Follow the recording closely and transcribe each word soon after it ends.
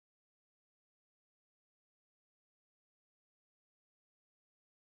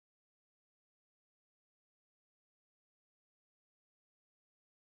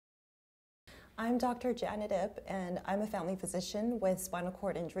I'm Dr. Janet Ip, and I'm a family physician with spinal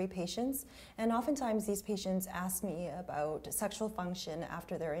cord injury patients, and oftentimes these patients ask me about sexual function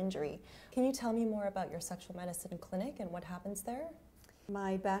after their injury. Can you tell me more about your sexual medicine clinic and what happens there?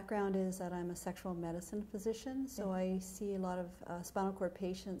 My background is that I'm a sexual medicine physician, so I see a lot of spinal cord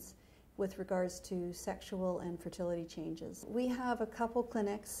patients with regards to sexual and fertility changes. We have a couple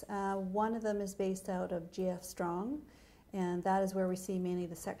clinics. One of them is based out of GF Strong, and that is where we see mainly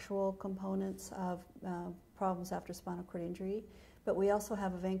the sexual components of problems after spinal cord injury. But we also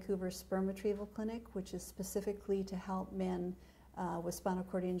have a Vancouver sperm retrieval clinic, which is specifically to help men with spinal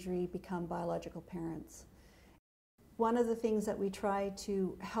cord injury become biological parents. One of the things that we try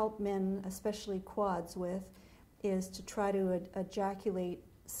to help men, especially quads, with is to try to ejaculate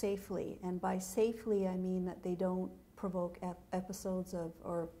safely. And by safely, I mean that they don't provoke episodes of,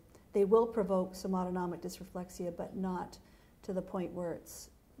 or they will provoke some autonomic dysreflexia, but not to the point where it's,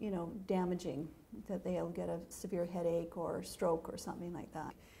 damaging, that they'll get a severe headache or stroke or something like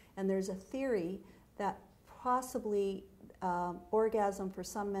that. And there's a theory that possibly orgasm for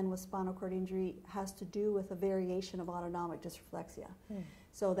some men with spinal cord injury has to do with a variation of autonomic dysreflexia.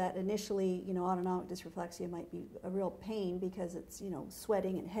 So that initially, autonomic dysreflexia might be a real pain because it's,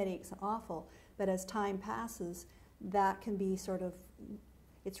 sweating and headaches and awful. But as time passes, that can be sort of,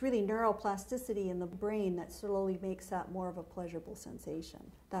 it's really neuroplasticity in the brain that slowly makes that more of a pleasurable sensation.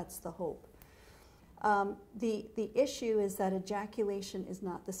 That's the hope. The issue is that ejaculation is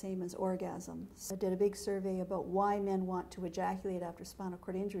not the same as orgasm. So I did a big survey about why men want to ejaculate after spinal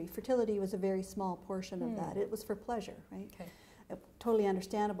cord injury. Fertility was a very small portion of that. It was for pleasure, right? Okay. Totally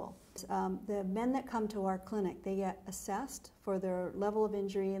understandable. The men that come to our clinic, they get assessed for their level of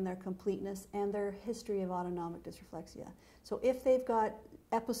injury and their completeness and their history of autonomic dysreflexia. So if they've got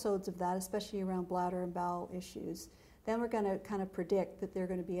episodes of that, especially around bladder and bowel issues, then we're going to kind of predict that they're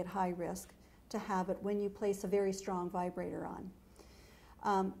going to be at high risk to have it when you place a very strong vibrator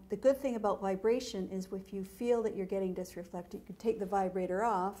on. The good thing about vibration is if you feel that you're getting dysreflected, you can take the vibrator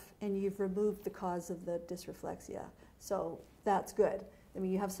off and you've removed the cause of the dysreflexia. So that's good. I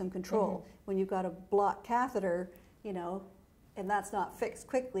mean, you have some control. When you've got a blocked catheter, and that's not fixed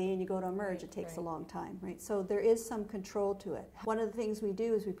quickly and you go to emerge, it takes a long time, right? So there is some control to it. One of the things we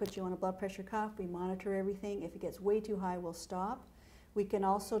do is we put you on a blood pressure cuff, we monitor everything. If it gets way too high, we'll stop. We can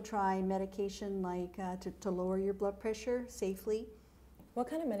also try medication like to lower your blood pressure safely. What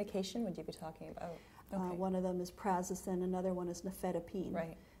kind of medication would you be talking about? One of them is prazosin, another one is nifedipine.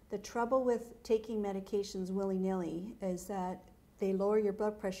 Right. The trouble with taking medications willy-nilly is that they lower your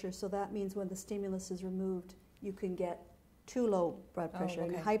blood pressure, so that means when the stimulus is removed, you can get too low blood pressure,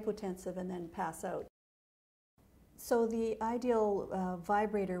 and hypotensive, and then pass out. So the ideal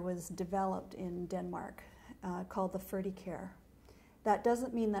vibrator was developed in Denmark called the Ferticare. That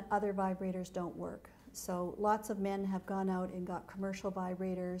doesn't mean that other vibrators don't work. So lots of men have gone out and got commercial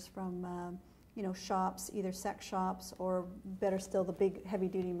vibrators from shops, either sex shops or better still the big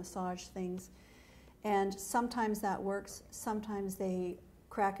heavy-duty massage things. And sometimes that works. Sometimes they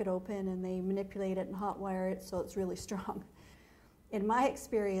crack it open and they manipulate it and hot wire it so it's really strong. In my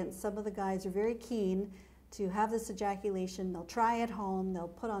experience, some of the guys are very keen to have this ejaculation. They'll try at home, they'll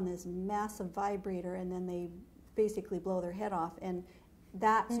put on this massive vibrator, and then they basically blow their head off, and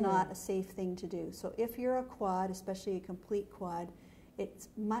that's not a safe thing to do. So if you're a quad, especially a complete quad, it's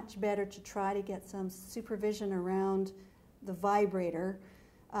much better to try to get some supervision around the vibrator,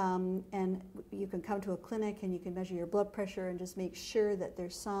 and you can come to a clinic and you can measure your blood pressure and just make sure that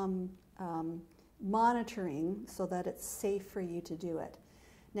there's some monitoring so that it's safe for you to do it.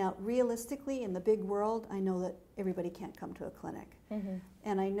 Now, realistically, in the big world, I know that everybody can't come to a clinic.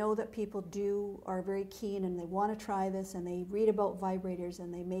 And I know that people are very keen and they want to try this, and they read about vibrators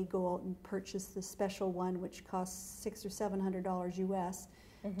and they may go out and purchase the special one which costs $600 or $700 US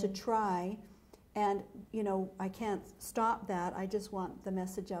to try. And, I can't stop that. I just want the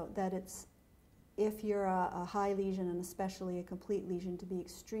message out that if you're a high lesion, and especially a complete lesion, to be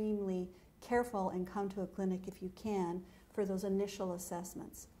extremely careful and come to a clinic if you can for those initial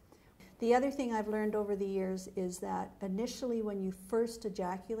assessments. The other thing I've learned over the years is that initially when you first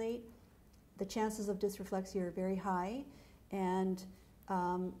ejaculate, the chances of dysreflexia are very high, and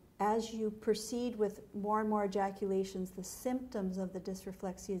as you proceed with more and more ejaculations, the symptoms of the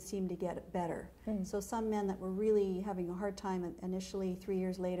dysreflexia seem to get better. So some men that were really having a hard time initially, 3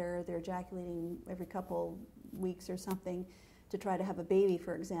 years later, they're ejaculating every couple weeks or something to try to have a baby,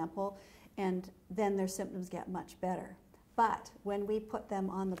 for example, and then their symptoms get much better. But when we put them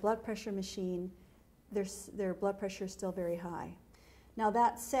on the blood pressure machine, their blood pressure is still very high. Now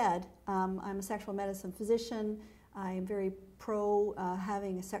that said, I'm a sexual medicine physician. I'm very pro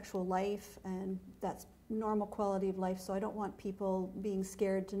having a sexual life, and that's normal quality of life, so I don't want people being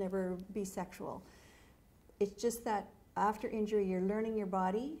scared to never be sexual. It's just that after injury, you're learning your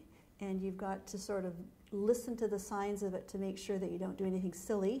body, and you've got to sort of listen to the signs of it to make sure that you don't do anything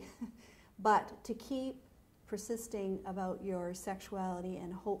silly, but to keep persisting about your sexuality,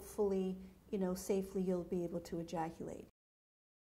 and hopefully, safely you'll be able to ejaculate.